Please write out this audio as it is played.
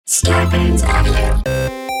Starburns Audio.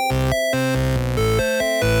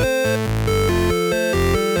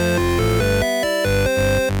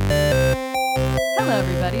 Hello,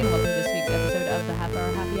 everybody, and welcome to this week's episode of the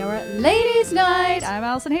Happy Hour Ladies' Night. I'm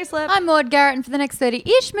Alison Hayslip. I'm Maud Garrett, and for the next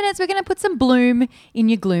 30-ish minutes, we're going to put some bloom in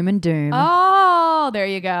your gloom and doom. Oh, there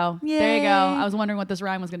you go. There you go. Yay. I was wondering what this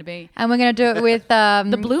rhyme was going to be. And we're going to do it with The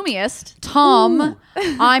bloomiest. Tom.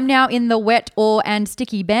 I'm now in the wet and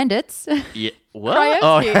sticky bandits. Yeah. What?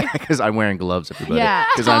 Krajewski. Oh, because I'm wearing gloves, everybody. Yeah.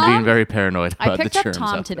 Because I'm being very paranoid I about the picked up germs.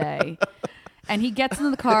 Tom out there. today, and he gets in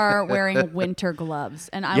the car wearing winter gloves.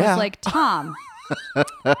 And I Yeah. was like, Tom,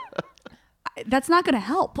 that's not going to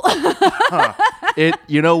help.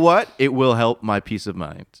 You know what? It will help my peace of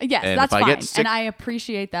mind. Yes, and that's if I fine. get sick, And I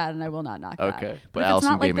appreciate that, and I will not knock that. Okay, But but if Allison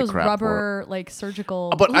it's not like gave me those crap for rubber, like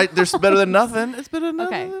surgical. but there's better than nothing. It's better than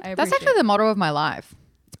nothing. Okay, I That's appreciate actually it. the motto of my life.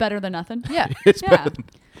 It's better than nothing. Yeah. It's Yeah. better. Than,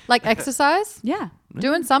 Like exercise, Yeah.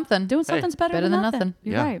 doing something. Doing something's better than nothing.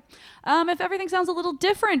 You're Yeah. right. If everything sounds a little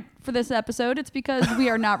different for this episode, it's because we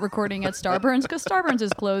are not recording at Starburns because Starburns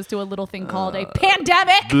is closed to a little thing called a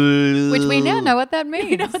pandemic. Which we now know what that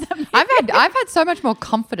means. I've had so much more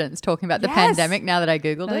confidence talking about the Yes. pandemic now that I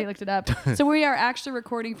Googled I it. looked it up. So we are actually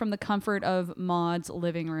recording from the comfort of Maud's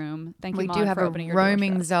living room. Thank you, We Maud, do have for a opening your doors for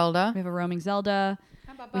roaming us. Zelda. We have a roaming Zelda.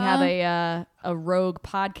 We have a rogue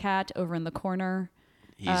podcat over in the corner.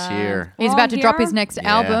 he's here. He's We're about all to drop here. his next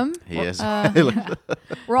Yeah, album. He is.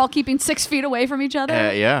 We're all keeping 6 feet away from each other.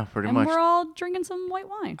 Yeah, pretty and much. we're all drinking some white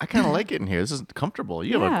wine. I kind of like it in here. This is comfortable.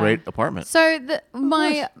 You have Yeah. a great apartment. So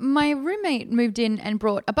my roommate moved in and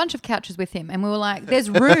brought a bunch of couches with him, and we were like, "There's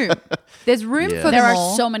room, there's room Yeah. for There them are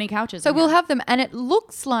all." so many couches. So in we'll here. have them, and it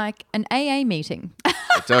looks like an AA meeting.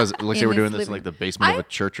 It does. It looks like in we're doing this this in living- like the basement of a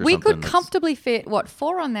church or we something. could comfortably fit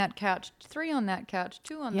 4 on that couch, 3 on that couch,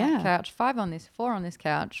 2 on Yeah. that couch, 5 on this, 4 on this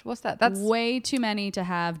couch. What's that? That's way too many to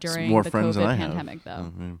have during more the friends COVID than I have. pandemic,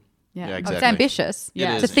 though. Yeah, Yeah. exactly. it's ambitious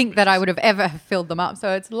Yeah. It to is think that I would have ever filled them up.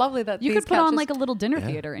 So it's lovely that You these could put on couches- like a little dinner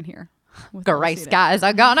theater in here. with all the Gray seating. skies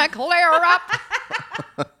are gonna clear up.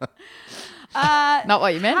 Not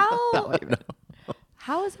what you meant. Not what you meant.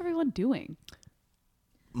 How is everyone doing?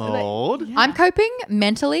 Mold. I'm coping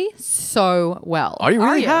mentally so well. Are you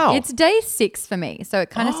really? you? How? It's day 6 for me, so it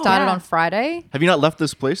kind of started yeah. on Friday. Have you not left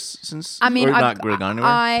this place since? I mean, or not gone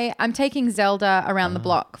anywhere? I'm taking Zelda around the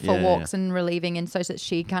block for yeah, walks and relieving, and so that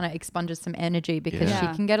she kind of expunges some energy because Yeah.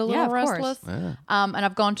 she can get a little Yeah, of course. restless. Yeah. And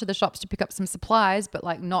I've gone to the shops to pick up some supplies, but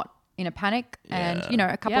like not in a panic. And Yeah.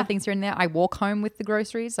 a couple Yeah. of things here and there. I walk home with the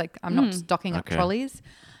groceries, like I'm not stocking up Okay. trolleys.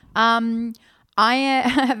 I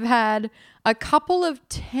have had a couple of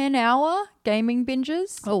 10-hour gaming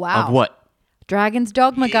binges. Oh wow! Of what? Dragon's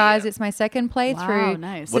Dogma, guys. It's my second playthrough. Wow,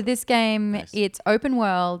 nice. So this game, it's open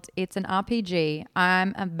world. It's an RPG.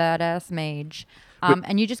 I'm a badass mage.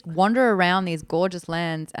 And you just wander around these gorgeous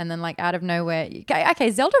lands, and then like out of nowhere, okay,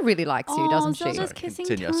 Zelda really likes you, doesn't she? Zelda's kissing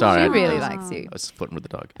Continue. Tom. Sorry, She I really didn't- likes you. I was flirting with the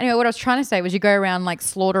dog. Anyway, what I was trying to say was you go around like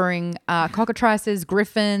slaughtering cockatrices,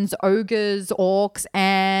 griffins, ogres, orcs,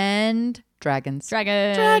 and dragons.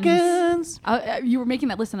 Dragons. You were making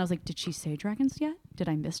that list, and I was like, did she say dragons yet? Did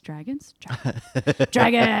I miss dragons?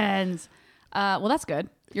 Dragons. Well, that's good.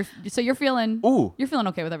 You're feeling. Ooh. You're feeling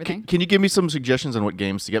okay with everything. Can you give me some suggestions on what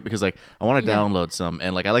games to get? Because like I want to download some,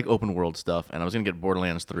 and like I like open world stuff, and I was gonna get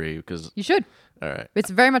Borderlands 3 because You should. all right, It's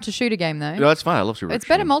very much a shooter game though. no, that's fine. I love shooter. It's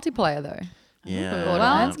better multiplayer though. Yeah,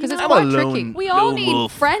 Borderlands, 'cause it's I'm quite a lone- tricky. We all lone need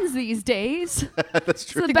wolf. friends these days. That's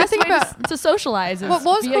So true. the good best thing way about- to socialize is What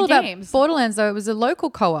was via cool games. about Borderlands though, it was a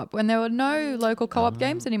local co-op when there were no local co-op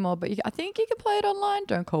games anymore. But I think you can play it online.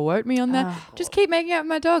 Don't quote me on that. Just keep making out with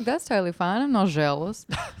my dog. That's totally fine. I'm not jealous.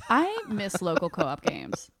 I miss local co-op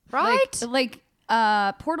games. Right? Like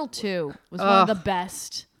Portal 2 was one of the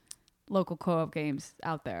best local co-op games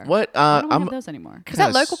out there. What? I don't I'm. have those anymore. Was that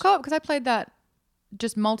Yes. local co-op? Because I played that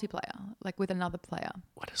just multiplayer, like with another player.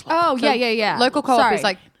 What is? Oh, So yeah. Local co-op Sorry. is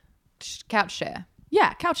like couch share.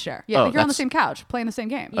 Yeah, couch share. Yeah. Like you're on the that's- same couch playing the same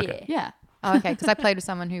game. Okay. Yeah. Oh, okay, because I played with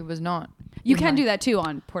someone who was not. You can do that too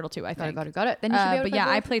on Portal 2, I think. Got it. Then you should be able But to yeah,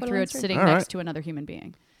 play I played through it Borderlands 3. sitting All next right. to another human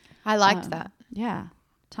being. I liked that. Yeah.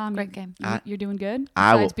 Tom, Great game. You're doing good?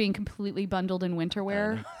 I Besides will- being completely bundled in winter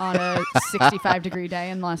wear on a 65-degree day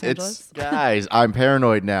in Los Angeles? It's guys. I'm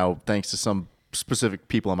paranoid now, thanks to some specific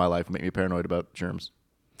people in my life who make me paranoid about germs.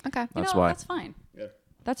 Okay. That's why. That's fine.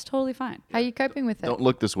 That's totally fine. How are you coping with it? Don't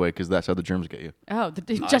look this way because that's how the germs get you. Oh,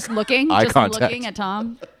 just looking? eye Just contact. looking at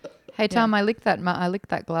Tom? Hey Tom, I licked that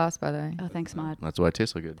glass by the way. Oh, thanks, Maud. That's why it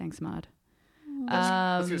tastes so good. Thanks, Maud.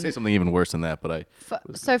 I was gonna say something even worse than that, but I.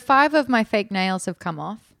 So 5 of my fake nails have come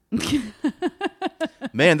off.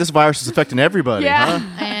 Man, this virus is affecting everybody, Yeah.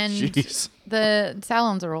 huh? And Jeez. The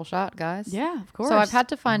salons are all shut, guys. Yeah, of course. So I've had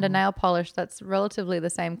to find a nail polish that's relatively the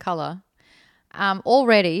same color.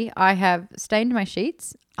 Already, I have stained my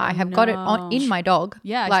sheets. I have got it on in my dog.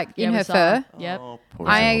 Yeah, like yeah, in we her saw. fur. Yep. Oh, poor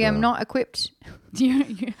I Zelda. am not equipped.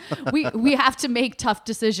 we have to make tough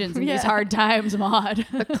decisions in these hard times, Maud.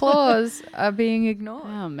 The claws are being ignored.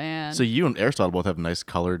 Oh man. So you and Aristotle both have nice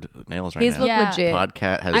colored nails right His now. look Yeah. legit.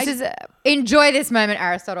 Podcat has. This is enjoy this moment,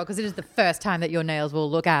 Aristotle, because it is the first time that your nails will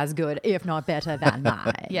look as good, if not better, than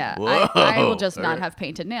mine. yeah, Whoa. I will just not have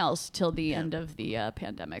painted nails till the end of the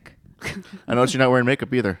pandemic. I noticed you're not wearing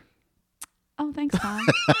makeup either. Oh, thanks,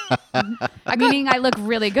 Mom. Meaning I look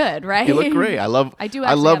really good, right? You look great. I love. I do I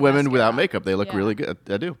actually love have women mascara. without makeup. They look Yeah. really good.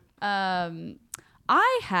 I do.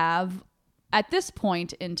 I have, at this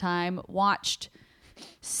point in time, watched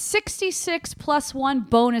 66 plus one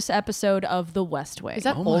bonus episode of The West Wing. Is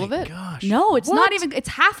that Oh all my of it? gosh. No, it's What? not even. It's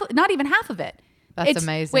half. Not even half of it. That's It's-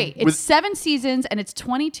 amazing. Wait, it's With- 7 seasons and it's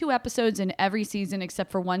 22 episodes in every season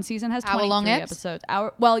except for one season has Hour 23 long eps? episodes.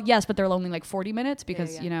 Well, yes, but they're only like 40 minutes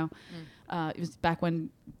because yeah. you know it was back when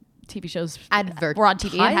TV shows Advertise? were on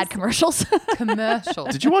TV and had commercials. Commercial.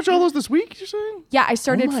 Did you watch all those this week? You're saying? Yeah, I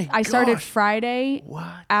started. Oh my I started gosh. Friday What?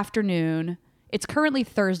 afternoon. It's currently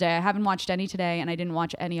Thursday. I haven't watched any today, and I didn't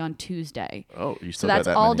watch any on Tuesday. Oh, you So still got that's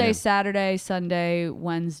that all many day in. Saturday, Sunday,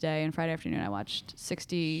 Wednesday, and Friday afternoon. I watched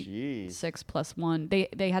 66 plus one.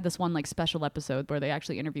 They had this one like special episode where they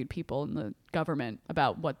actually interviewed people in the government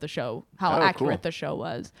about what the show, how Oh, accurate cool. the show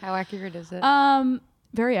was. How accurate is it?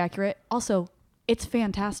 Very accurate. Also, it's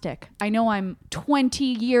fantastic. I know I'm 20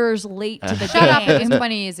 years late to the Shut up! It was game.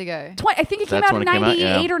 20 years ago. I think it came That's out when in it came out,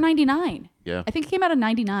 98 yeah. or 99. Yeah. I think it came out in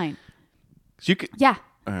 99. So you could. Yeah.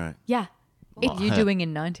 All right. Yeah. What are you doing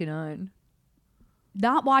in 99?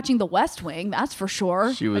 Not watching The West Wing, that's for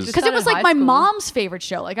sure. She was- Because it was Started like my high school. mom's favorite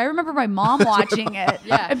show. Like I remember my mom watching it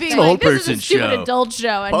and being It's an like, old "This is person a stupid show. adult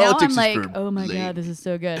show," and Politics now is I'm like, for "Oh my lame." god, this is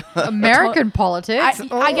so good." American politics.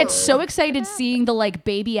 I get so excited seeing the like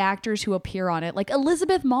baby actors who appear on it. Like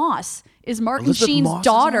Elizabeth Moss is Martin Elizabeth Sheen's Moss is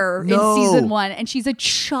daughter on it? No. in season 1, and she's a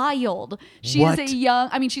child. She What? is a young.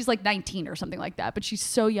 I mean, she's like 19 or something like that, but she's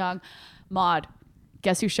so young. Maud,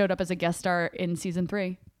 guess who showed up as a guest star in season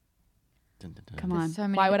 3? Come on. so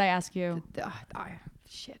many- Why would I ask you?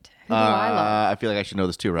 Shit. Who do I love? I feel like I should know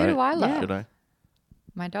this too, right? do I love? Should I?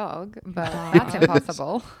 My dog, but that's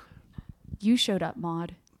impossible. You showed up,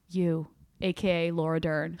 Maud. You, aka Laura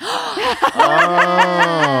Dern.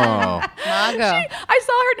 Oh. Margot. I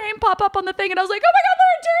saw her name pop up on the thing, and I was like, "Oh my god,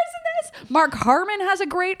 Laura Dern's in this!" Mark Harmon has a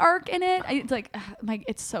great arc in it. It's like,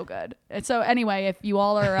 it's so good. And so anyway, if you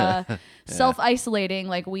all are self-isolating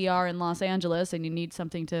like we are in Los Angeles, and you need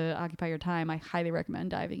something to occupy your time, I highly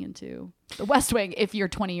recommend diving into The West Wing if you're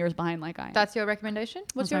 20 years behind like I am. That's your recommendation?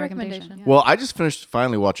 What's That's your my recommendation? recommendation, Well, I just finished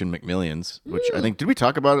finally watching McMillions, which I think did we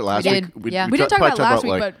talk about it last We week? did, yeah. We didn't talk probably about it last talked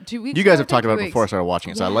week, like- but 2 weeks you guys ago, have talked I think? about it before I started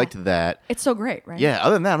watching it, so I Yeah. liked that. It's so great, right? Yeah.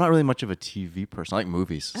 Other than that, I'm not really much of a TV person. I like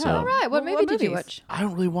movies, so All right. What Well, movie what did you movies? watch? I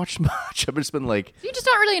don't really watch much. I've just been like You're just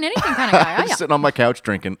not really an anything kind of guy, are just you? sitting on my couch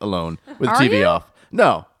drinking alone with Are the TV you? off.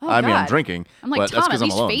 No, Oh, I mean I'm God. drinking. I'm like, but that's Tom, at because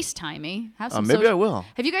I'm least alone. FaceTime me. Have some Maybe social- I will.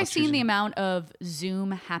 Have you guys I'll seen choose the it. amount of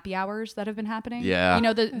Zoom happy hours that have been happening? Yeah. You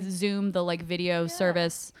know, the Zoom, the like video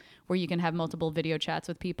service where you can have multiple video chats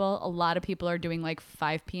with people. A lot of people are doing like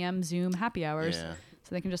 5 p.m. Zoom happy hours. Yeah.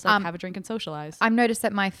 So they can just like have a drink and socialize. I've noticed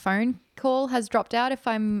that my phone call has dropped out if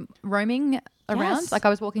I'm roaming around. Yes. Like I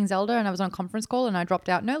was walking Zelda and I was on a conference call and I dropped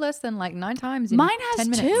out no less than like 9 times in Mine 10 has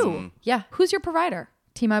minutes. too. Yeah. Who's your provider?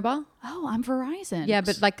 T-Mobile. Oh, I'm Verizon. Yeah,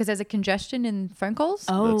 but like because there's a congestion in phone calls.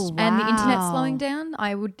 Oh, And the internet wow. slowing down.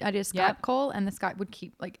 I did a Skype Yep. call and the Skype would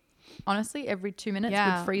keep like honestly every 2 minutes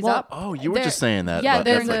Yeah. would freeze Well, up. Oh, you were They're- just saying that. Yeah, about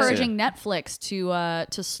they're Netflix, yeah. encouraging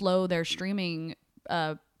Netflix to slow their streaming.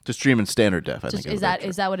 to stream in standard def. I think Is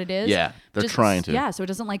that what it is? Yeah, they're trying to. Yeah, so it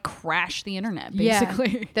doesn't like crash the internet. Yeah,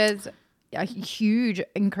 Basically. there's a huge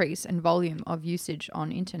increase in volume of usage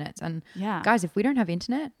on internet. And Yeah. guys, if we don't have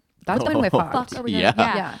internet, that's when we're Fuck fucked. are we Yeah.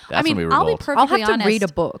 gonna- Yeah. That's I mean, when we I'll be revolt. perfectly I'll have to honest. read a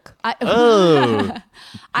book. Oh,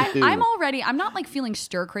 I'm not like feeling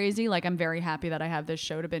stir crazy. Like I'm very happy that I have this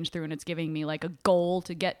show to binge through and it's giving me like a goal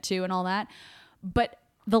to get to and all that. But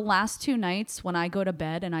the last 2 nights when I go to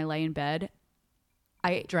bed and I lay in bed,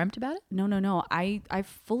 I Dreamt about it? no. I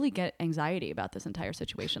fully get anxiety about this entire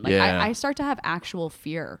situation. Like Yeah. I start to have actual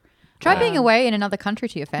fear. Try being away in another country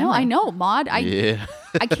to your family. No, I know, Maud. yeah.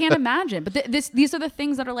 I can't imagine. But these are the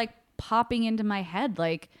things that are like popping into my head.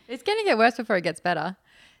 Like It's going to get worse before it gets better.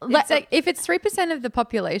 Let- It's like, if it's 3% of the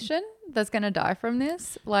population, that's going to die from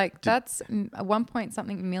this. Like that's 1 point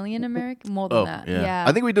something million American, more than Oh, that. yeah. Yeah.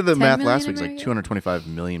 I think we did the 10 math million last week. It's like American? 225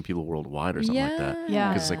 million people worldwide or something like that. Yeah.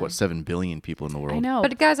 Because it's like, what, 7 billion people in the world. I know.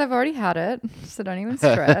 But guys, I've already had it, so don't even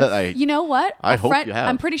stress. You know what? I A hope friend, you have.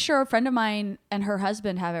 I'm pretty sure a friend of mine and her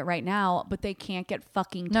husband have it right now, but they can't get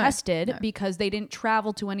fucking No, tested no. because they didn't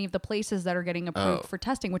travel to any of the places that are getting approved Oh. for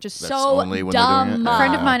testing, which is That's so only when they're doing dumb. it? A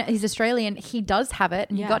friend of Wow. mine, he's Australian. He does have it,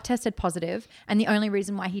 and he Yeah. got tested positive. And the only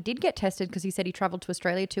reason why he did get tested because he said he traveled to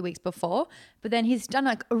Australia 2 weeks before. But then he's done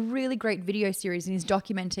like a really great video series, and he's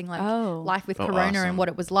documenting like Oh. life with Oh, Corona awesome. and what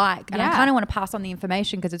it was like. And I Yeah. kind of want to pass on the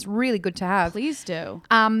information because it's really good to have. Please do.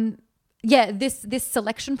 Yeah, this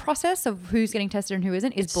selection process of who's getting tested and who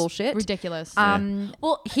isn't is bullshit. Ridiculous.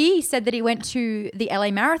 Well, he said that he went to the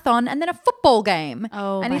LA Marathon and then a football game.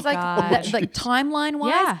 Oh, and my he's like, gosh. like timeline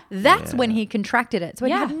wise, Yeah. that's when he contracted it. So it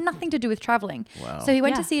Yeah. had nothing to do with traveling. Wow. So he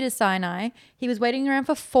went Yeah. to Cedars-Sinai. He was waiting around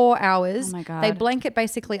for 4 hours. Oh my God. They blanket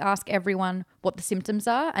basically ask everyone what the symptoms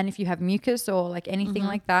are, and if you have mucus or like anything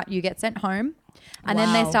like that, you get sent home. And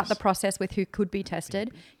then they Wow. start the process with who could be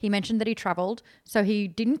tested. He mentioned that he traveled. So he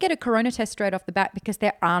didn't get a corona test straight off the bat because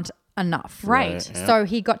there aren't enough. Right. Right, yeah. So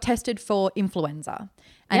he got tested for influenza.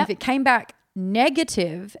 And Yep. if it came back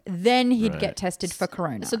negative, then he'd Right. get tested for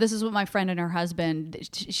corona. So this is what my friend and her husband,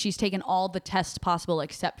 she's taken all the tests possible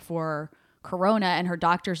except for corona, and her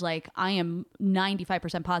doctor's like, I am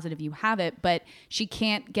 95% positive you have it, but she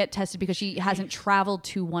can't get tested because she hasn't traveled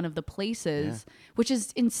to one of the places, which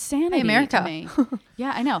is insanity. Hey, America. to me.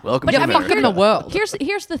 Yeah, I know. Welcome But to I mean, America. Welcome to the world.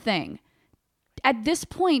 Here's the thing. At this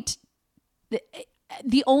point,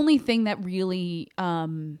 the only thing that really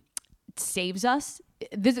saves us,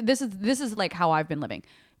 this is like how I've been living.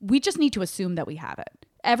 We just need to assume that we have it.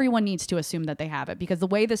 Everyone needs to assume that they have it because the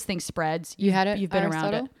way this thing spreads, You had it, You've been around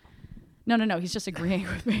Aristotle? it. No. He's just agreeing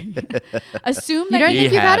with me. Assume You that don't He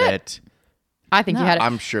think you've had had it? I think you No. had it.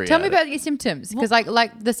 I'm sure he Tell had me it. about your symptoms because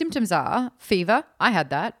like the symptoms are fever. I had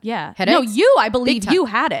that. Yeah. Headaches. No, you. I believe Big time. you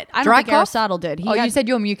had it. I don't Dry think cough? Aristotle did. You said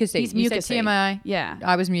you're mucousy. He's You said mucousy. TMI. Yeah.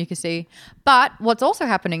 I was mucousy. But what's also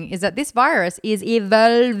happening is that this virus is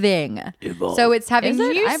evolving. So it's having Is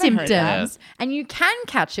it? new I haven't heard that. symptoms, and you can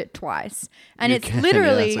catch it twice. And You it's can, literally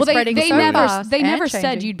yeah, it's Well, like spreading they so never fast they and never said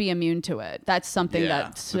changing. you'd be immune to it. That's something Yeah.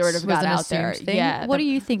 that sort of was got an out there. assumed thing. Yeah. What do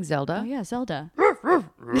you think, Zelda? Oh yeah, Zelda.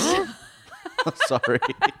 Sorry.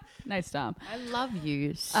 Nice, Tom. I love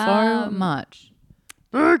you so Um, much.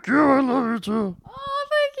 Thank you. I love you too. Oh,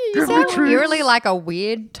 thank you. You sound eerily like a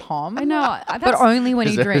weird Tom. I know, but only when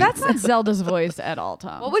he Is that- drinks. That's not Zelda's voice at all,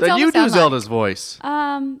 Tom. What would Then Zelda you do sound like? Zelda's voice.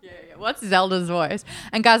 What's Zelda's voice?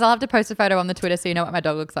 And guys, I'll have to post a photo on the Twitter so you know what my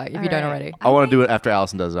dog looks like if you don't right. already. I want to do it after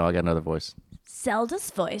Allison does it. I got another voice. Zelda's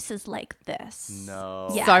voice is like this. No.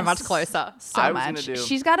 Yes. So much closer. So I was gonna much. do-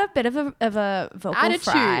 She's got a bit of a vocal Attitude.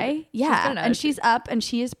 fry. She's Yeah, got an and attitude. she's up and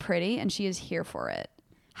she is pretty and she is here for it.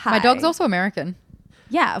 Hi. My dog's also American.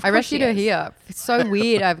 yeah. Of I course she rescued her is. here. It's so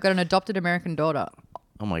weird. I've got an adopted American daughter.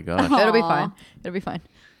 Oh my gosh. It'll be Aw. fine. It'll be fine.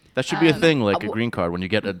 That should be a thing, like a green card. When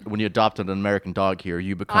you adopt an American dog here,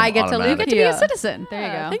 you become I get to live You automatic. get to be a Yeah. citizen. There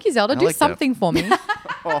you go. Thank you, Zelda. I Do like that. something for me.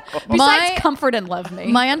 Besides comfort and love me.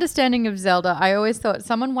 My understanding of Zelda, I always thought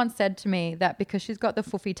someone once said to me that because she's got the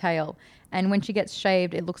foofy tail and when she gets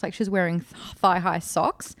shaved, it looks like she's wearing thigh-high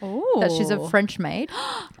socks. That she's a Ooh. French maid.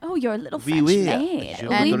 Oh, you're a little Oui, French oui. maid. Je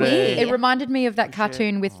Oui, And voudrais- oui. it reminded me of that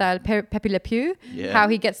cartoon with Pepe Le Pew, Yeah. how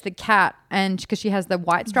he gets the cat and because she has the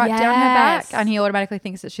white stripe down her back Yes. and he automatically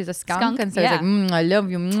thinks that she's a skunk, Skunk, and so he's yeah. like, I love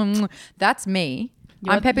you. That's me.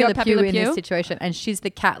 You're- I'm Pepe you're Le Pepe Pew Le in Pew? this situation and she's the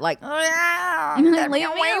cat like, get Leave me me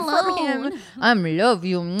away from alone. him. I love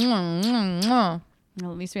you.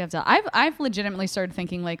 Well, at least we have to. I've legitimately started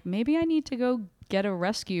thinking like maybe I need to go get a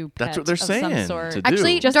rescue pet That's what they're of some saying sort. to do.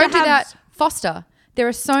 Actually, Just don't to do have- that. Foster. There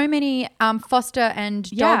are so many foster and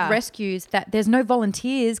dog Yeah. rescues that there's no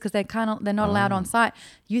volunteers because they're not allowed on site.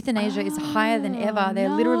 Euthanasia is higher than ever. They're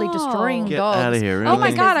literally destroying Get dogs. outta here, Oh my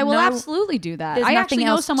really? god, I will no- absolutely do that. there's I nothing actually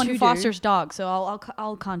know else someone to who do. fosters dogs, so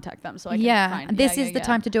I'll contact them so I can Yeah, find. this yeah, is the yeah.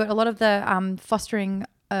 time to do it. A lot of the fostering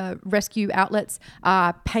rescue outlets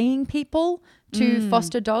are paying people to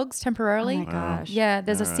foster dogs temporarily. Oh my gosh. Yeah,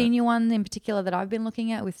 there's a senior one in particular that I've been looking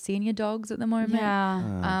at with senior dogs at the moment. Yeah.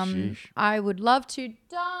 sheesh. I would love to.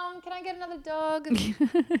 Dom, can I get another dog?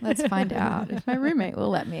 Let's find out if my roommate will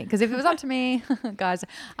let me. Because if it was up to me, guys,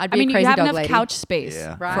 I'd be I mean, a crazy you have dog enough lady. couch space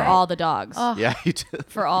Yeah. for Right. all the dogs. Yeah, you do.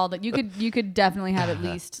 For all that, you could definitely have at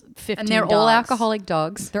least 15. and they're all dogs. alcoholic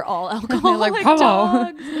dogs. They're all alcoholic "Hello."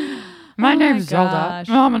 dogs. My Oh name's Zelda. gosh.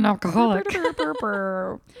 I'm an alcoholic.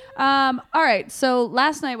 All right. So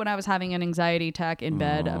last night when I was having an anxiety attack in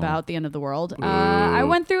bed about the end of the world, I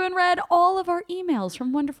went through and read all of our emails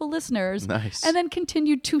from wonderful listeners. Nice. And then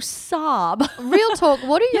continued to sob. Real talk.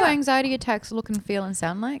 What do your anxiety attacks look and feel and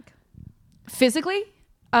sound like? Physically,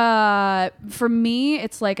 for me,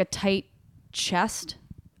 it's like a tight chest,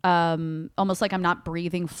 almost like I'm not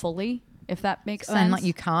breathing fully, if that makes sense. And like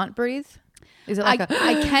you can't breathe? Is it like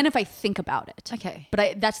I can if I think about it. Okay.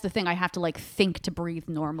 But that's the thing. I have to like think to breathe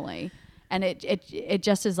normally. And it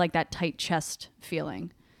just is like that tight chest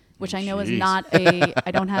feeling, which I know is Jeez. not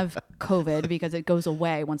I don't have COVID because it goes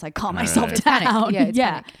away once I calm myself It's down. panic. Yeah, it's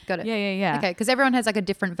panic. Got it. Yeah. Okay, because everyone has like a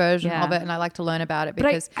different version Yeah. of it, and I like to learn about it But I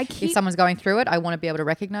because keep- if someone's going through it, I want to be able to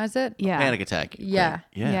recognize it. Yeah. Panic attack. Yeah.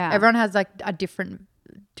 Yeah. Everyone has like a different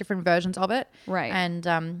versions of it. Right. And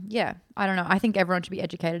I don't know. I think everyone should be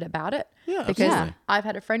educated about it. Yeah, Because absolutely. I've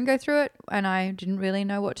had a friend go through it and I didn't really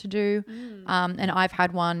know what to do. And I've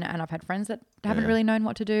had one and I've had friends that haven't really known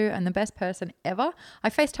what to do. And the best person ever, I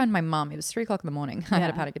FaceTimed my mum. It was 3:00 in the morning. I had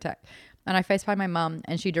a Yeah. panic attack. And I FaceTimed my mum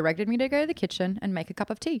and she directed me to go to the kitchen and make a cup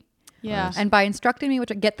of tea. Yeah. And by instructing me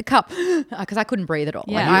to get the cup, because I couldn't breathe at all.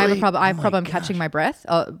 Like Yeah. I have a Really? problem. I have Oh a my problem gosh. catching my breath.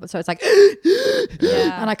 So it's like,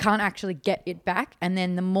 Yeah. and I can't actually get it back. And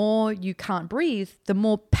then the more you can't breathe, the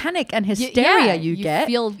more panic and Yeah, hysteria you get.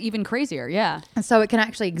 feel even crazier. Yeah. And so it can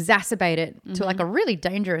actually exacerbate it to like Mm-hmm. a really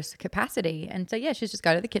dangerous capacity. And so yeah, she's just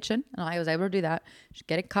go to the kitchen, and I was able to do that. She'd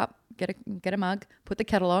get a cup, get a mug, put the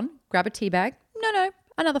kettle on, grab a tea bag. No,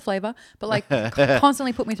 another flavor, but like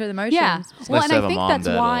constantly put me through the motions. Yeah. It's Well, nice and to I have a think mom that's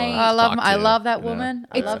that'll, why I love that you know? woman.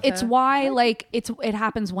 I it's love it's her. why like it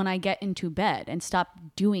happens when I get into bed and stop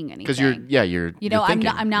doing anything. Because you're you know, thinking.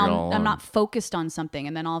 I'm You're all not alone. focused on something,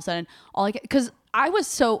 and then all of a sudden all I get, because I was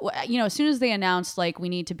so, you know, as soon as they announced like we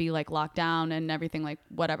need to be like locked down and everything, like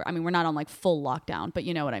whatever, I mean, we're not on like full lockdown, but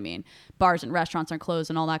you know what I mean, bars and restaurants are closed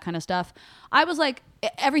and all that kind of stuff. I was like,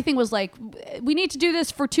 everything was like, we need to do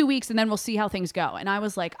this for 2 weeks and then we'll see how things go. And I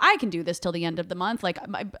was like, I can do this till the end of the month. Like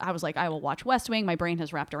I was like, I will watch West Wing. My brain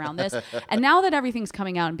has wrapped around this. And now that everything's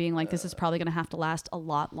coming out and being like, this is probably going to have to last a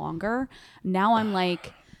lot longer, now I'm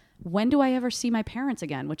like, when do I ever see my parents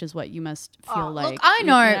again? Which is what you must feel like. Look, I you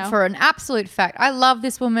know for an absolute fact. I love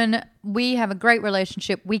this woman. We have a great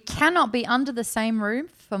relationship. We cannot be under the same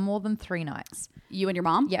roof for more than 3 nights. you and your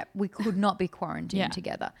mom. Yeah, we could not be quarantined Yeah.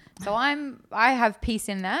 together. So I have peace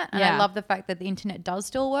in that, and I Yeah. love the fact that the internet does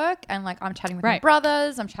still work. And like I'm chatting with my Right.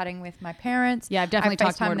 brothers, I'm chatting with my parents. Yeah, I've definitely I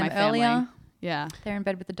talked more to FaceTimed my them family. Yeah. They're in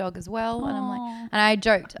bed with the dog as well, and I'm Aw. like, and I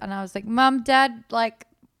joked, and I was like, Mum, Dad, like,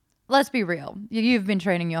 let's be real. You've been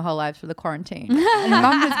training your whole lives for the quarantine. And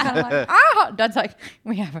Mum was kind of like, ah. Dad's like,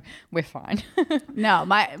 we're fine. No,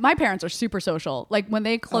 my parents are super social. Like when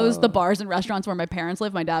they closed the bars and restaurants where my parents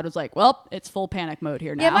live, my dad was like, "Well, it's full panic mode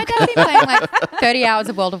here now." Yeah, my dad's been playing like 30 hours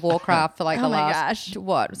of World of Warcraft for like Oh the my last,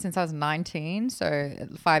 since I was 19, so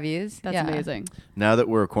 5 years. That's Yeah. amazing. Now that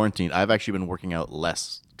we're quarantined, I've actually been working out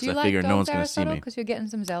less Do because you I like figure no dogs, one's going to see Aristotle? me. Because you're getting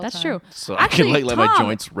some Zel That's time. true. So Actually, I can like let my Tom,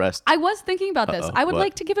 joints rest. I was thinking about this. Uh-oh, I would what?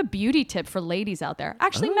 like to give a beauty tip for ladies out there.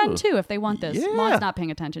 Actually, men Oh. too, if they want this. Yeah. Mom's not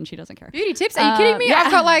paying attention. She doesn't care. Beauty tips? Are you kidding me? yeah.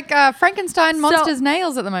 I've got like Frankenstein monsters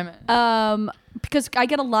nails at the moment. Because I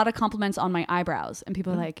get a lot of compliments on my eyebrows, and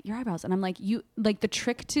people are like, "Your eyebrows," and I'm like, "You like the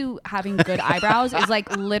trick to having good eyebrows is like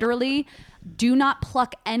literally do not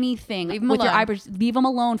pluck anything Leave 'em with your alone. eyebrows. Leave them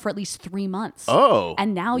alone for at least 3 months. Oh.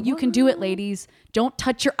 and now you can do it, ladies. Don't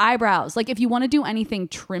touch your eyebrows. Like if you want to do anything,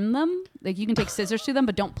 trim them. Like you can take scissors to them,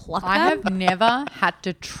 but don't pluck I them. have never had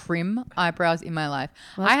to trim eyebrows in my life.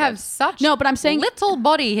 I have such No, but I'm saying- little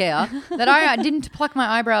body here that I didn't pluck my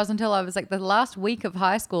eyebrows until I was like the last week of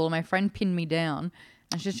high school. My friend pinned me down.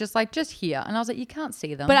 And she's just like, just here. And I was like, you can't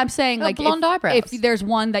see them. But I'm saying, They're like, blonde eyebrows. if there's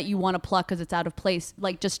one that you want to pluck because it's out of place,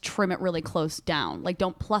 like, just trim it really close down. Like,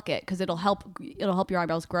 don't pluck it because it'll help your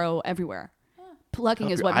eyebrows grow everywhere. Plucking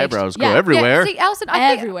is your what eyebrows makes grow yeah, everywhere. Yeah, see, Alison, I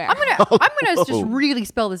think Everywhere. I'm gonna just really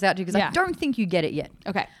spell this out to you because Yeah. I don't think you get it yet.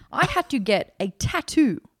 Okay, I had to get a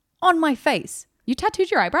tattoo on my face. you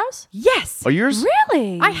tattooed your eyebrows? Yes. Are yours?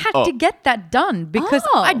 Really? I had Oh. to get that done because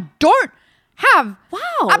Oh. I don't have Wow.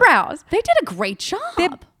 eyebrows. They did a great job. They're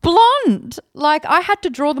blonde. Like I had to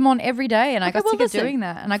draw them on every day, and I got well, sick listen, of doing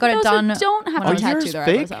that. And I for got it those who done. don't have when to I was- tattoo yours their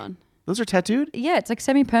fake? eyebrows on. Those are tattooed? Yeah, it's like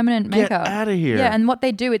semi-permanent Get makeup. outta here. Yeah, and what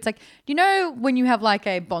they do, it's like, you know, when you have like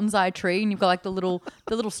a bonsai tree and you've got like the little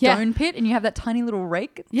Yeah. stone pit, and you have that tiny little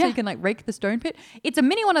rake, so Yeah. you can like rake the stone pit. It's a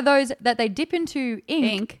mini one of those that they dip into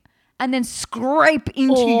ink. and then scrape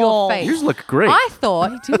into Oh. your face. Yours look great. I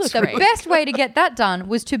thought the great. best way to get that done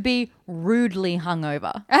was to be rudely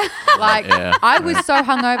hungover. Like Yeah. I was so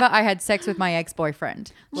hungover, I had sex with my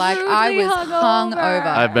ex-boyfriend. Like I Rudely was hungover. hungover.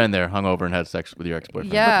 I've been there, hungover, and had sex with your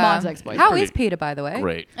ex-boyfriend. Yeah. Maud's ex-boyfriend. How Pretty is Peter, by the way?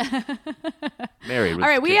 Great. Married. With All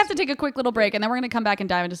right, we kids. have to take a quick little break, and then we're going to come back and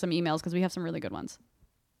dive into some emails because we have some really good ones.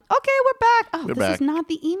 Okay, we're back. Oh, We're this is back. not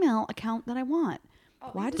the email account that I want.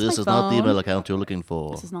 Why does This my is not the phone- email account you're looking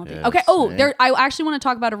for. This is not the Yes, okay. Oh, eh? there. I actually want to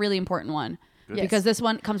talk about a really important one Yes. because this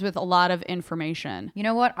one comes with a lot of information. You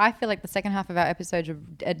know what? I feel like the second half of our episodes are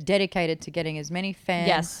dedicated to getting as many fans.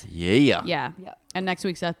 Yes. Yeah. Yeah. Yep. And next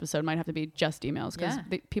week's episode might have to be just emails because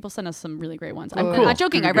Yeah. people send us some really great ones. Cool. I'm Cool. not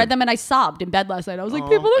joking. Pretty I read good. them and I sobbed in bed last night. I was like,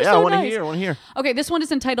 people are yeah, so I want to nice. hear. I want to hear. Okay, this one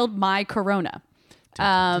is entitled "My Corona."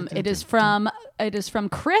 It is from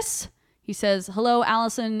Chris. He says, "Hello,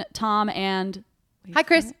 Allison, Tom, and Hi,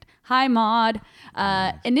 Chris. Hi, Maud.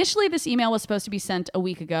 Initially, this email was supposed to be sent a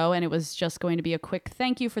week ago, and it was just going to be a quick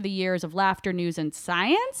thank you for the years of laughter, news, and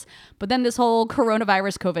science. But then this whole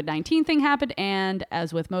coronavirus COVID-19 thing happened, and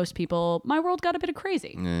as with most people, my world got a bit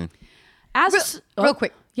crazy. As Real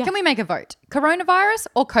quick. yeah. Can we make a vote? Coronavirus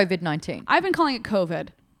or COVID-19? I've been calling it COVID.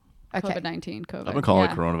 Okay. COVID-19. COVID. I've been calling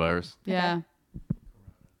yeah. it coronavirus. Yeah.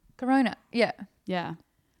 Corona. Yeah. Yeah.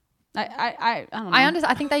 I don't know. I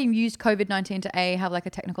understand. I think they used COVID-19 to A, have like a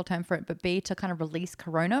technical term for it, but B, to kind of release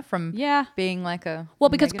Corona from Yeah. being like a. Well,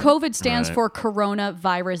 because negative. COVID stands Right. for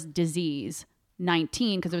coronavirus disease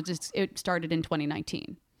 19 because it started in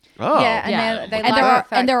 2019. Oh. Yeah, and Yeah. they And like there the are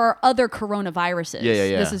fact- there are other coronaviruses. Yeah, yeah,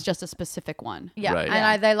 yeah. This is just a specific one. Yeah, Right. and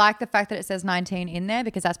Yeah. they like the fact that it says 19 in there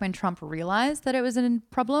because that's when Trump realized that it was a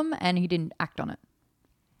problem and he didn't act on it.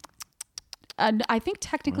 And I think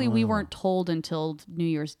technically we Oh. weren't told until New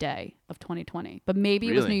Year's Day of 2020, but maybe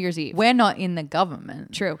it was Really? New Year's Eve. We're not in the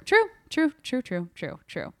government. True. True. True. True. True. True.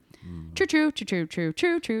 True. True. True. True. True. True.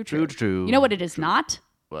 True. True. True, true. You know what it is not?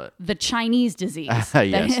 What? The Chinese disease. Yes. I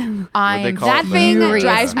What they am call That it thing furious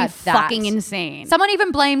drives me at that. fucking insane. Someone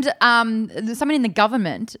even blamed someone in the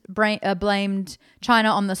government blamed China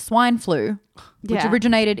on the swine flu, which Yeah.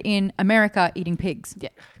 originated in America eating pigs. Yeah.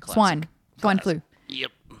 Swine flu.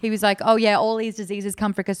 Yep. He was like, "Oh yeah, all these diseases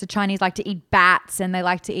come because the Chinese like to eat bats and they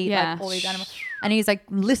like to eat Yeah. like all these animals." And he's like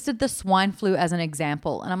listed the swine flu as an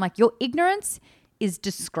example, and I'm like, "Your ignorance is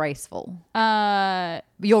disgraceful.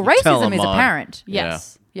 Your tell racism him, is Maude. Yes. apparent."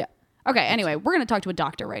 Yeah. Okay. Anyway, we're going to talk to a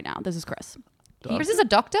doctor right now. This is Chris. Chris is a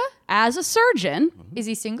doctor. As a surgeon, Is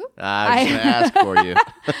he single? I was going to ask for you.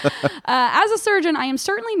 as a surgeon, I am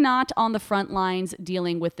certainly not on the front lines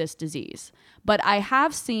dealing with this disease, but I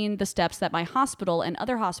have seen the steps that my hospital and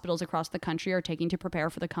other hospitals across the country are taking to prepare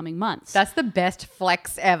for the coming months. That's the best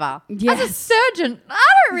flex ever. As a Yes. surgeon, I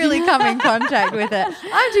don't really come in contact with it.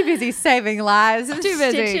 I'm too busy saving lives. And too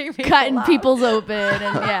busy stitching people cutting up. people's open and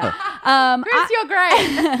yeah. Chris, you're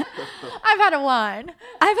great. I've had a wine.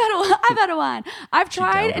 I've had a wine. I've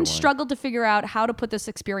tried downed her and wine. struggled to figure out how to put this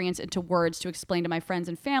experience into words to explain to my friends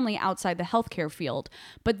and family outside the healthcare field.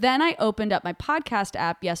 But then I opened up my podcast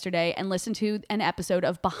app yesterday and listened to an episode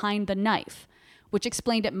of Behind the Knife, which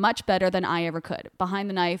explained it much better than I ever could. Behind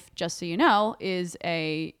the Knife, just so you know, is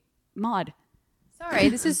a mod. Sorry,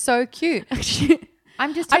 this is so cute.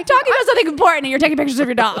 I'm just I'm talking about something important and you're taking pictures of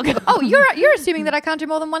your dog. Oh, you're assuming that I can't do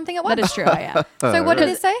more than one thing at once. That is true, I am. So what did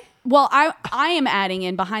it say? Well, I am adding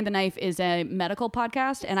in Behind the Knife is a medical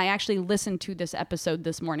podcast, and I actually listened to this episode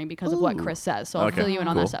this morning because of what Chris says. So I'll Okay, fill you in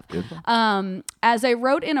on cool. that stuff. Good. As I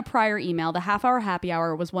wrote in a prior email, the half-hour happy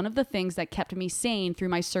hour was one of the things that kept me sane through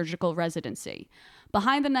my surgical residency.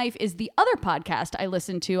 Behind the Knife is the other podcast I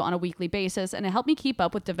listen to on a weekly basis, and it helped me keep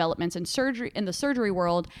up with developments in the surgery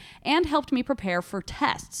world and helped me prepare for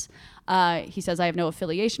tests. He says, I have no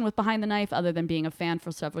affiliation with Behind the Knife other than being a fan for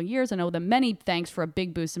several years and owe them many thanks for a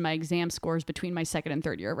big boost in my exam scores between my second and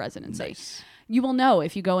third year of residency. Nice. You will know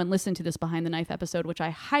if you go and listen to this Behind the Knife episode, which I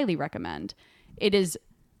highly recommend. It is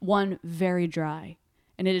one, very dry,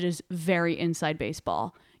 and it is very inside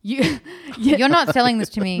baseball. You're not selling this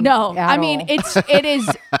to me. No, at I mean all. it is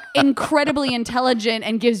incredibly intelligent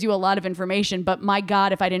and gives you a lot of information. But my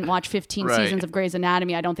God, if I didn't watch 15 Right. seasons of Grey's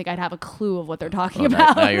Anatomy, I don't think I'd have a clue of what they're talking Oh,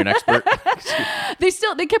 about. now you're an expert.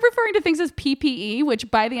 They kept referring to things as PPE, which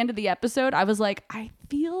by the end of the episode, I was like, I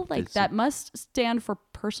feel like It's- that must stand for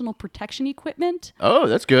personal protection equipment Oh,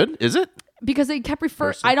 that's good. Is it? because they kept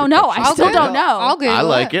referring. Personal I don't know. I protection still Google don't know. I'll Google I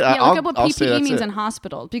like it. Yeah, I'll, look up what I'll say PPE that's means it. in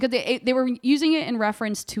hospitals because they were using it in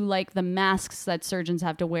reference to like the masks that surgeons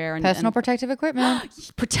have to wear and personal and protective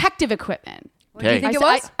equipment. protective equipment. What do you Hey. think I it said,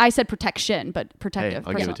 was? I said protection, but protective.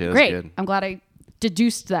 I'll give it to you. That's Great. good. I'm glad I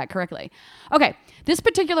deduced that correctly. Okay, this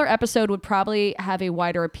particular episode would probably have a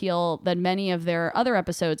wider appeal than many of their other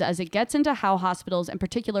episodes, as it gets into how hospitals and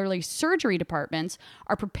particularly surgery departments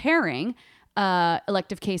are preparing.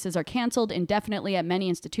 Elective cases are canceled indefinitely at many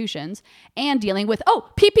institutions, and dealing with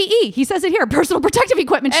PPE. He says it here: personal protective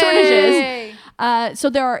equipment shortages. So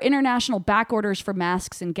there are international back orders for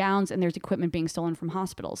masks and gowns, and there's equipment being stolen from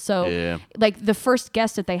hospitals. So, like the first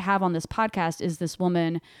guest that they have on this podcast is this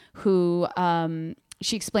woman who.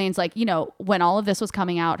 She explains, like, you know, when all of this was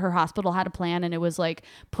coming out, her hospital had a plan, and it was like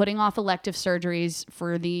putting off elective surgeries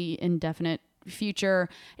for the indefinite future.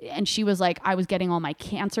 And she was like, I was getting all my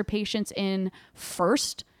cancer patients in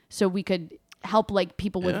first so we could help like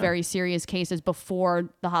people with very serious cases before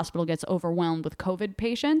the hospital gets overwhelmed with COVID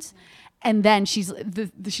patients. And then she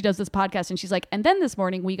does this podcast and she's like, and then this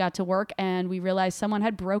morning we got to work and we realized someone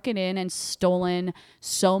had broken in and stolen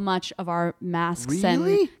so much of our masks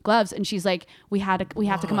and gloves. And she's like, we have to come up with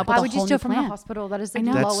a whole new plan. Why would you steal from a hospital? That is the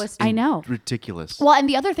lowest. I know. Ridiculous. Well, and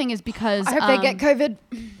the other thing is because I hope they get COVID.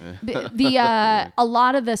 A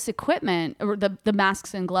lot of this equipment, or the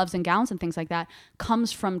masks and gloves and gowns and things like that,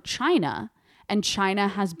 comes from China. And China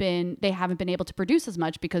they haven't been able to produce as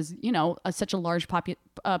much because, you know, such a large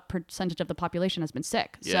percentage of the population has been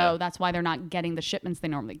sick. Yeah. So that's why they're not getting the shipments they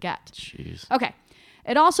normally get. Jeez. Okay.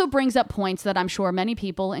 It also brings up points that I'm sure many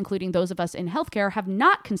people, including those of us in healthcare, have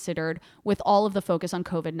not considered with all of the focus on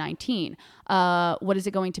COVID-19. What is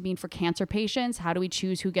it going to mean for cancer patients? How do we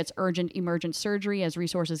choose who gets urgent emergent surgery as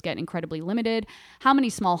resources get incredibly limited? How many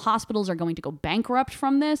small hospitals are going to go bankrupt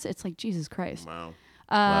from this? It's like, Jesus Christ. Wow.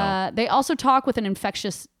 They also talk with an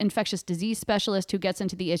infectious disease specialist who gets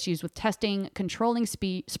into the issues with testing, controlling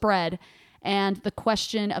spread, and the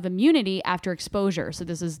question of immunity after exposure. So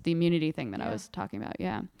this is the immunity thing that I was talking about.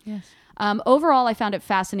 Yeah. Yes. Overall, I found it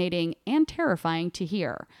fascinating and terrifying to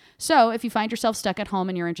hear. So if you find yourself stuck at home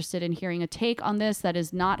and you're interested in hearing a take on this that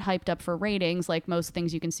is not hyped up for ratings like most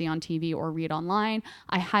things you can see on TV or read online,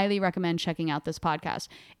 I highly recommend checking out this podcast.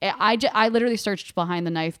 I literally searched Behind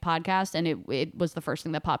the Knife podcast and it was the first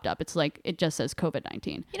thing that popped up. It's like, it just says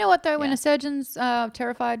COVID-19. You know what, though? When a surgeon's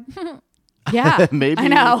terrified. Yeah, maybe I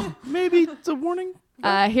know. Maybe it's a warning.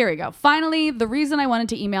 Here we go. Finally, the reason I wanted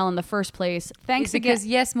to email in the first place. Thanks again. Because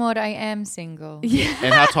yes, Maud, I am single. Yeah.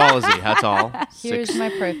 And how tall is he? How tall? Here's 6. my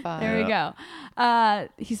profile. There we go.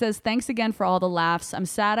 He says, thanks again for all the laughs. I'm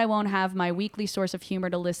sad I won't have my weekly source of humor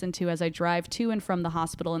to listen to as I drive to and from the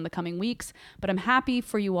hospital in the coming weeks, but I'm happy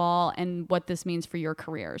for you all and what this means for your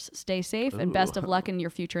careers. Stay safe and best of luck in your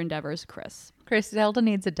future endeavors, Chris. Chris, Zelda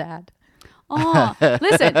needs a dad. Oh,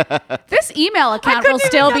 listen, this email account will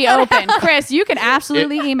still be open. Chris, you can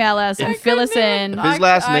absolutely email us and fill us in If his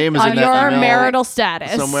last name is on in your that email marital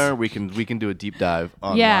status. somewhere, we can do a deep dive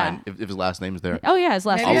online Yeah. if his last name is there. Oh, yeah, his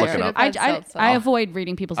last Maybe name. I'll look it up. I avoid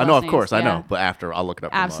reading people's I last know, names. of course, I Yeah. know, but after I'll look it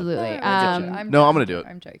up. Absolutely. No, I'm gonna do it.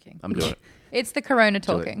 I'm joking. I'm doing it. It's the corona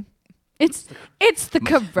talking. It's the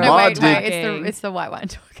corona. No, wait, talking. it's the white wine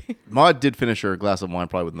talking. Maud did finish her glass of wine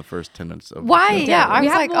probably within the first 10 minutes of Why? the show. Yeah, I We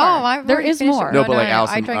was have like, more. I've There already is finished more. it. No, but like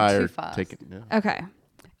Allison I and I drank are too fast. taking. Yeah. Okay.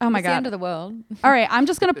 Oh my It's the God. end of the world. All right, I'm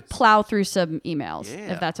just gonna plow through some emails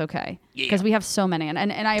if that's okay, because we have so many, and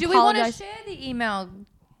I Do we want to apologize. share the email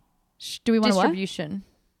Do we want to what? distribution?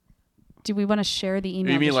 Do we want to share the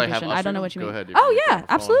email You mean like have distribution? us I don't know read what you them? mean. Go ahead. you Oh can do it yeah, on her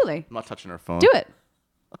phone. absolutely. I'm not touching her phone. Do it.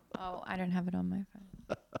 Oh, I don't have it on my phone.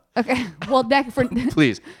 Okay. Well,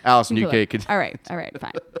 Please, Allison, do UK it. could. All right,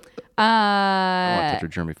 fine. I want to touch her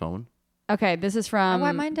Jeremy phone. Okay, this is I from.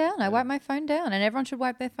 wipe mine down. I wipe my phone down, and everyone should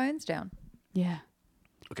wipe their phones down. Yeah.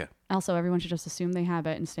 Okay. Also, everyone should just assume they have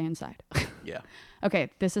it and stay inside. Yeah. Okay,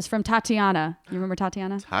 this is from Tatiana. You remember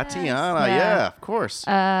Tatiana? Tatiana, Yeah. yeah, of course.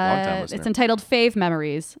 Long time listener. It's entitled Fave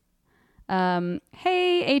Memories. Hey,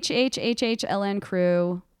 HHHHLN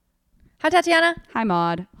crew. Hi, Tatiana. Hi,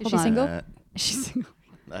 Maud. Is Hold she on. single? She's single.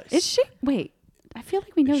 Nice. Is she? Wait. I feel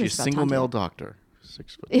like we know She's this a about single Tatiana. male doctor.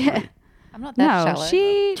 6 foot. Yeah. I'm not that No, shallow.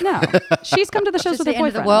 she's come to the shows It's with the her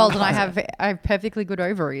end of boyfriend. the world, and I have perfectly good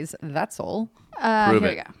ovaries. That's all. Here Prove we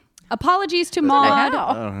it. go. Apologies to Maud.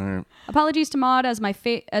 Uh-huh. Apologies to Maud as my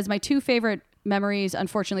two favorite memories,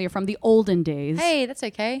 unfortunately, are from the olden days. Hey, that's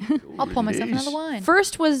okay. I'll pour myself another wine.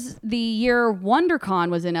 First was the year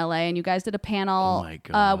WonderCon was in LA, and you guys did a panel Oh my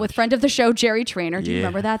gosh. with friend of the show, Jerry Trainer. Do you Yeah.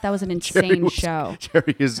 remember that? That was an insane show.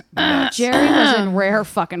 Jerry is nuts. Jerry was in rare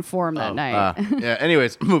fucking form that night. Yeah.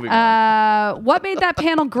 Anyways, moving on. What made that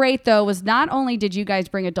panel great, though, was not only did you guys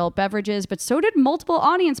bring adult beverages, but so did multiple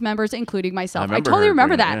audience members, including myself. I remember totally her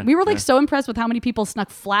remember bringing that. it, We were like yeah. so impressed with how many people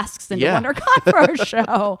snuck flasks into Yeah. WonderCon for our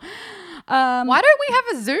show. Why don't we have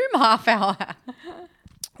a Zoom half hour?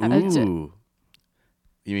 Ooh.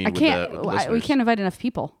 You mean I with can't. the we listeners? can't invite enough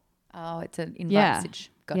people. Oh, it's an invite Yeah.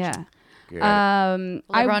 message. Gotcha. Yeah. Got it.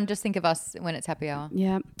 Well, everyone just think of us when it's happy hour.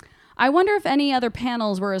 Yeah. I wonder if any other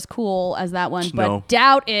panels were as cool as that one, but No.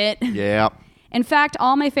 doubt it. Yeah. In fact,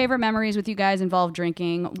 all my favorite memories with you guys involve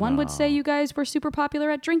drinking. One would say you guys were super popular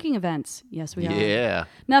at drinking events. Yes, we are. Yeah.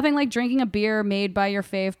 Nothing like drinking a beer made by your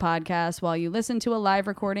fave podcast while you listen to a live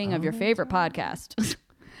recording of your favorite podcast.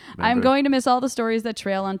 I'm Remember. going to miss all the stories that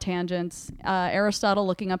trail on tangents, Aristotle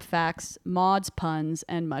looking up facts, Maud's puns,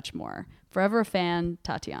 and much more. Forever a fan,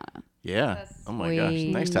 Tatiana. Yeah. Oh my gosh.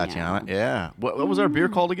 sweet. Thanks, Tatiana. Yeah. What was our beer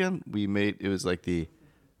called again? We made it was like the.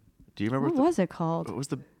 Do you remember What was it called? what was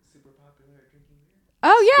the?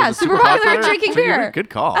 Oh, yeah, was it super popular at drinking beer. Good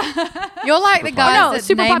call. You're like the guy No, that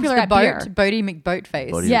super names popular the at boat beer. Bodie McBoatface.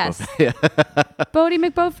 Bodie Yes. McBoat- Bodie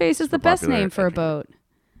McBoatface is the best popular name at for a drinking boat.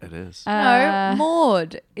 It is. No,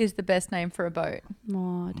 Maud is the best name for a boat.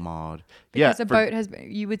 Maud. Maud. Because yeah. a boat has,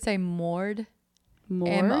 you would say moored.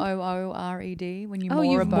 Moored? Moored. When you Oh, moor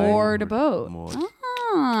you've a boat. moored a boat. Moored.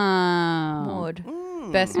 Oh. Moored.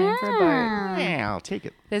 Best name for a boat. Yeah, I'll take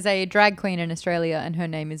it. There's a drag queen in Australia and her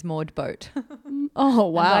name is Maud Boat. Oh,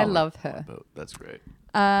 And wow. I love her. Boat. That's great.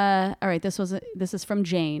 All right, this is from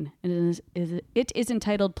Jane. It is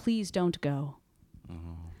entitled "Please Don't Go."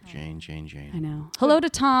 Jane. I know. Hello to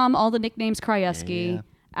Tom, all the nicknames Krajewski, Yeah.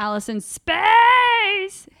 Allison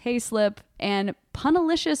Space, Hayslip, and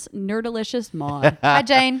Punalicious Nerdalicious Maud. Hi,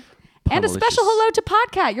 Jane. And a Punalicious. special hello to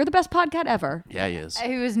Podcat. You're the best Podcat ever. Yeah, he is.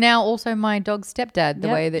 Who is now also my dog's stepdad, the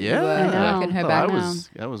Yep. way that Yeah. you were I know. working her Oh, back.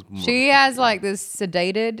 I was. She has like this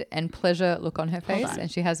sedated and pleasure look on her face,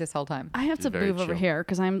 and she has this whole time. I have She's to very move over chill. here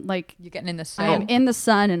because I'm like, You're getting in the I am sun. in the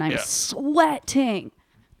sun and I'm Yeah. sweating.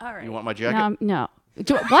 All right. You want my jacket? No.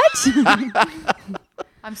 What?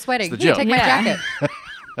 I'm sweating. the Here, joke. take my Yeah. jacket.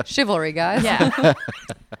 Chivalry, guys. Yeah.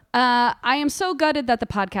 I am so gutted that the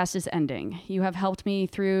podcast is ending. You have helped me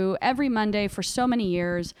through every Monday for so many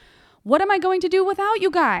years. What am I going to do without you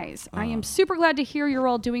guys? I am super glad to hear you're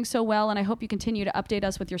all doing so well, and I hope you continue to update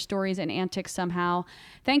us with your stories and antics somehow.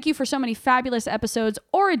 Thank you for so many fabulous episodes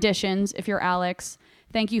or additions, if you're Alex.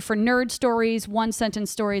 Thank you for nerd stories,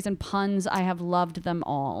 one-sentence stories, and puns. I have loved them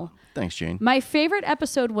all. Thanks, Jane. My favorite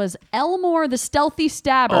episode was Elmore the Stealthy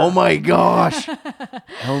Stabber. Oh my gosh.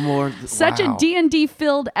 Elmore. Such wow. a D&D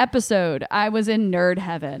filled episode. I was in nerd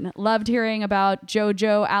heaven. Loved hearing about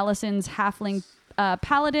Jojo Allison's halfling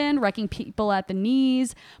paladin wrecking people at the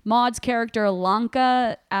knees. Maud's character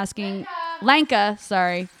Lanka asking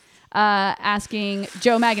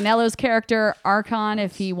Joe Manganiello's character Archon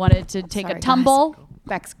if he wanted to take Sorry, a tumble.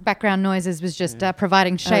 Background noises was just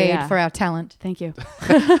providing shade yeah. for our talent. Thank you.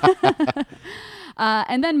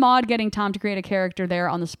 And then Maud getting Tom to create a character there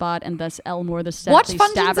on the spot, and thus Elmore the Watch Stealthy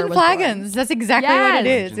Fungeons Stabber and was born. Flagons. That's exactly what it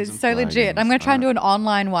Yes. is. Fungeons It's and so legit. I'm going to try and do Flagons. an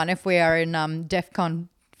online one if we are in DEF CON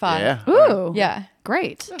 5. Yeah. Ooh. Yeah.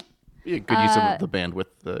 Great. Yeah, good use of the bandwidth,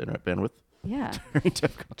 the internet bandwidth. Yeah.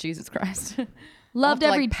 Jesus Christ. Loved I'll have to,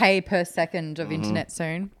 every pay per second of internet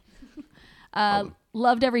soon.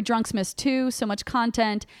 loved every Drunksmith too. So much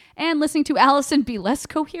content, and listening to Allison be less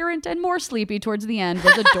coherent and more sleepy towards the end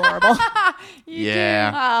was adorable.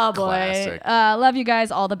 Yeah. Oh boy. Classic. Love you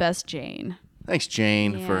guys. All the best, Jane. Thanks,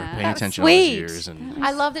 Jane, for Yeah. paying That's attention all these sweet. years. And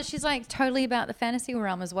I love that she's like totally about the fantasy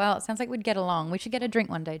realm as well. It sounds like we'd get along. We should get a drink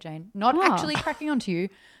one day, Jane. Not Oh. actually cracking onto you.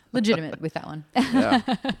 Legitimate with that one. yeah.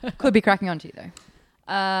 Could be cracking onto you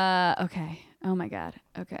though. Okay. Oh my God.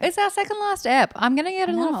 Okay. It's our second last ep. I'm gonna get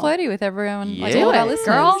a little know. flirty with everyone. Like Yeah. all our Do it,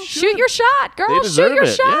 listeners. Girl, shoot your shot. Girl, They shoot deserve your it.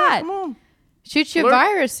 Yeah, shot. come on. Shoot your Flirt.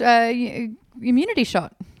 virus immunity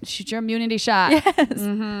shot. Shoot your immunity shot. Yes.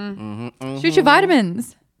 Mm-hmm. Shoot your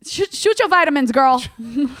vitamins. Shoot your vitamins, girl.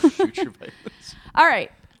 Shoot your vitamins. All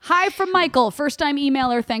right. Hi from Michael, first time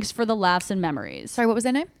emailer. Thanks for the laughs and memories. Sorry, what was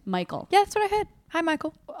their name? Michael. Yeah, that's what I heard. Hi,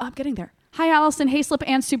 Michael. I'm getting there. Hi, Allison, Hayslip,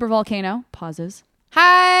 and Super Volcano. Pauses.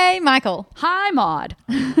 Hi, Michael. Hi, Maud.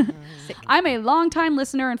 I'm a longtime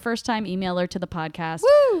listener and first time emailer to the podcast.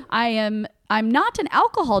 Woo! I'm not an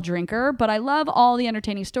alcohol drinker, but I love all the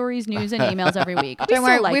entertaining stories, news, and emails every week. We Don't still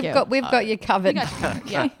worry, like we've you. got you covered.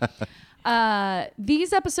 Yeah.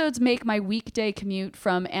 These episodes make my weekday commute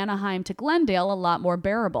from Anaheim to Glendale a lot more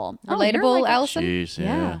bearable. Oh, you're Relatable, like a- Allison. Jeez,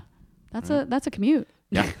 Yeah. That's a commute.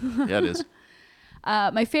 Yeah, it is.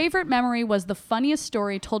 My favorite memory was the funniest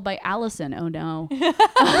story told by Allison. Oh no.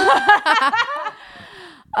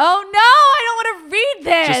 Oh no, I don't want to read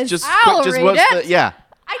this. I'll read what's it. yeah.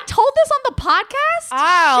 I told this on the podcast?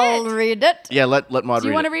 I'll Shit. read it. Yeah, let Maud Do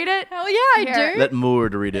you read want it. to read it? Hell yeah, I Here. do. Let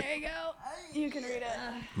Moord read it. There you go. You can read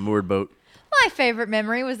it. Moored boat. My favorite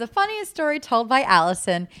memory was the funniest story told by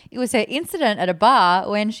Alison. It was her incident at a bar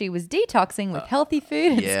when she was detoxing with healthy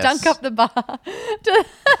food and yes. stunk up the bar to,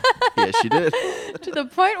 Yeah, she did. to the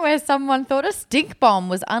point where someone thought a stink bomb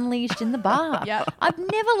was unleashed in the bar. Yep. I've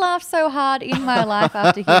never laughed so hard in my life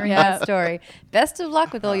after hearing Yep. that story. Best of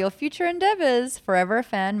luck with all your future endeavors. Forever a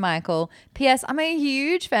fan, Michael. P.S. I'm a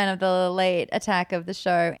huge fan of the late attack of the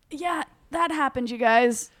show. Yeah, that happened, you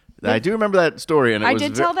guys. I do remember that story, and it I was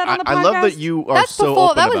did tell that on the I love podcast. that you are That's so before.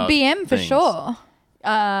 open That was about BM for things. sure.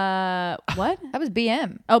 What? That was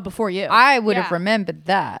BM. Oh, before you. I would have Yeah. remembered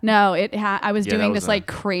that. No, I was Yeah, that doing was this like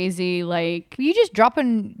crazy, like Were you just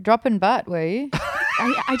dropping butt, were you?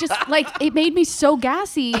 I just like it made me so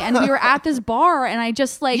gassy, and we were at this bar, and I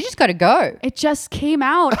just like You just got to go. it just came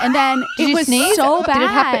out, and then Did it you was sneeze? so bad. Did it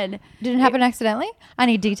happen? Did it happen accidentally? I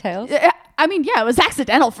need details. I mean, yeah, it was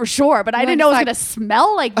accidental for sure, but I You didn't were know it was just gonna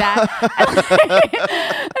smell like that. and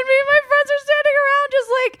me and my friends are standing around just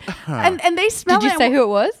like, and they smell Did you it. say who it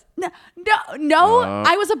was? No.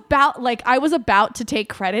 I was about to take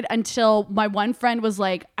credit until my one friend was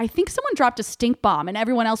like, I think someone dropped a stink bomb, and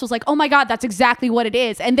everyone else was like, oh my God, that's exactly what it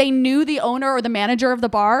is. And they knew the owner or the manager of the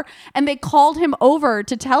bar, and they called him over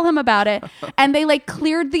to tell him about it. And they like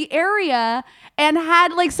cleared the area and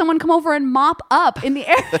had like someone come over and mop up in the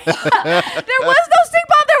area. There was no stink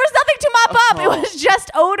bomb. There was nothing to mop up. It was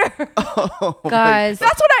just odor. Guys,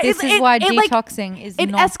 That's what this is why it, like, detoxing is It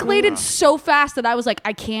not escalated good. so fast that I was like,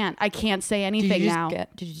 I can't say Did anything you now.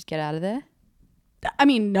 just get out of there? I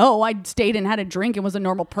mean, no, I stayed and had a drink and was a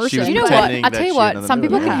normal person. was You know what? pretending I'll that tell you she what. had Some nothing to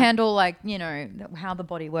people do can with it. handle like, you know, how the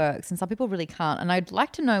body works, and some people really can't. And I'd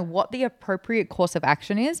like to know what the appropriate course of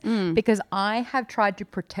action is, because I have tried to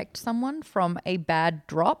protect someone from a bad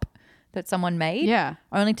drop that someone made, Yeah.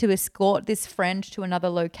 only to escort this friend to another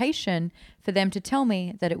location for them to tell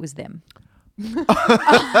me that it was them.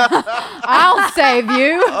 I'll save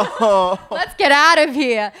you. Let's get out of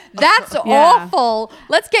here. That's awful.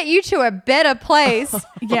 Let's get you to a better place.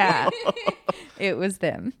 Yeah. It was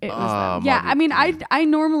them. It was Ah, them. Yeah, Margaret I mean, I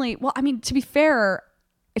normally, well, I mean, to be fair,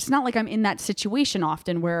 it's not like I'm in that situation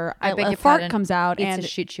often where I beg a your fart pardon. comes out It's and a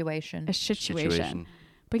situation. a situation. Situation.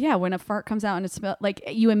 But yeah, when a fart comes out and it smells like,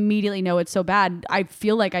 you immediately know it's so bad. I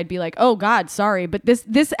feel like I'd be like, oh God, sorry, but this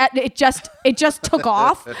it just took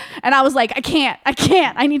off, and I was like, I can't.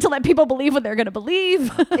 I need to let people believe what they're gonna believe.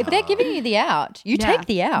 If they're giving you the out, you take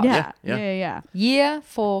the out. Yeah, Yeah. yeah. Year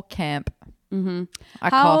 4 camp. I How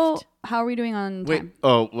coughed. are we doing on Wait. time?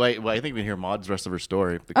 Oh, wait. Well, I think we can hear Maud's rest of her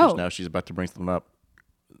story because Oh. now she's about to bring something up.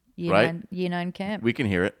 Year Right? year 9 camp. We can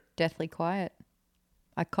hear it. Deathly quiet.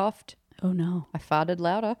 I coughed. Oh no. I farted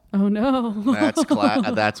louder. Oh no. That's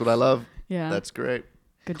that's what I love. Yeah. That's great.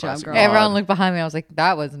 Good job, Classic girl. Maud. Everyone looked behind me. I was like,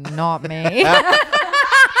 that was not me.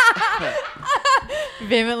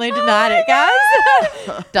 Vehemently denied it,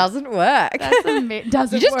 guys. Doesn't work.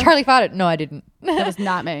 Doesn't You just work. totally farted. No, I didn't. That was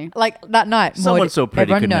not me. Like that night, Someone Maud, so pretty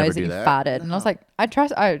everyone could never knows do that you that. farted, and I was like,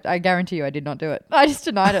 I guarantee you, I did not do it. I just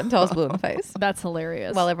denied it until I was blue in the face. That's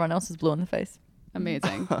hilarious. While everyone else was blue in the face.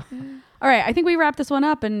 Amazing. All right, I think we wrap this one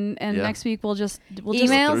up, and Yeah. next week we'll just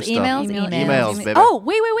Emails, through stuff. Emails, baby. Oh,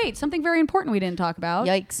 wait! Something very important we didn't talk about.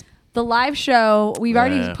 Yikes. The live show. We've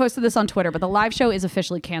already Yeah. posted this on Twitter, but the live show is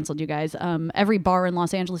officially canceled. You guys, every bar in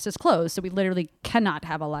Los Angeles is closed, so we literally cannot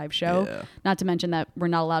have a live show. Yeah. Not to mention that we're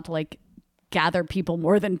not allowed to like gather people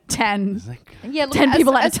more than 10. Yeah, look, 10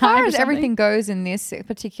 people at a as far time or as something. everything goes in this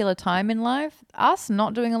particular time in life, us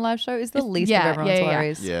not doing a live show is the least of everyone's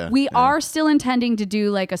worries. Yeah. We yeah. are still intending to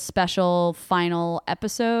do like a special final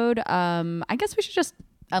episode. I guess we should just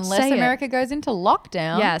Unless say it. America goes into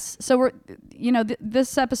lockdown. Yes. So we're,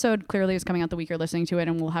 this episode clearly is coming out the week you're listening to it,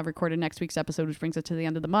 and we'll have recorded next week's episode, which brings it to the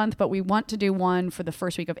end of the month. But we want to do one for the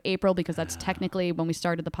first week of April because that's technically when we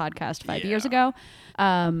started the podcast 5 years ago.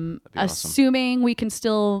 awesome. Assuming we can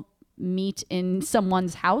still meet in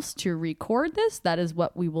someone's house to record this, that is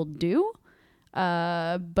what we will do.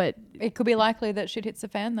 But It could be likely that shit hits the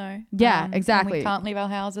fan though. Yeah, and exactly. we can't leave our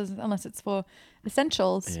houses unless it's for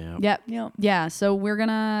essentials. Yeah. yep. Yeah. Yeah. So we're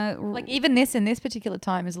gonna Like even this in this particular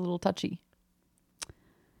time is a little touchy.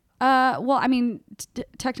 well, I mean,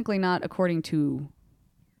 technically not according to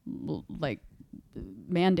like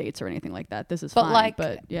mandates or anything like that. This is But fine. like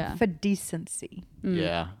but yeah. for decency.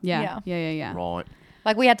 Yeah. Yeah. Right.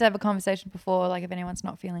 Like we had to have a conversation before, like if anyone's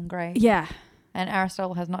not feeling great. Yeah. And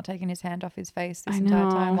Aristotle has not taken his hand off his face this I entire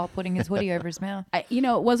know. time while putting his hoodie over his mouth. It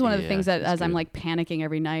was one of the Yeah, things that that's as I'm good. like panicking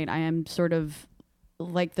every night, I am sort of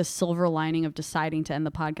like the silver lining of deciding to end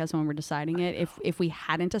the podcast when we're deciding it. If we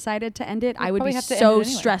hadn't decided to end it, I would be probably have to end so it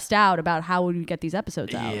anyway. stressed out about how would we get these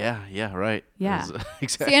episodes out. Yeah, right. Yeah. That's-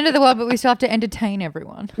 It's the end of the world, but we still have to entertain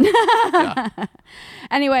everyone.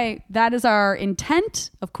 Anyway, that is our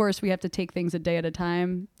intent. Of course, we have to take things a day at a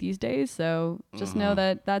time these days. So just know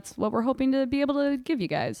that that's what we're hoping to be able to give you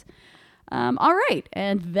guys. All right.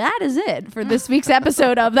 And that is it for this week's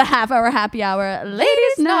episode of the Half Hour Happy Hour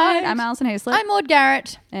Ladies Night. I'm Allison Hayslip. I'm Maud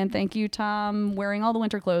Garrett. And thank you, Tom, wearing all the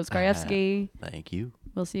winter clothes. Krajewski. Thank you.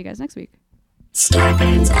 We'll see you guys next week.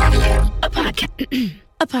 Starbane's Audio,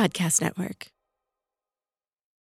 a podcast network.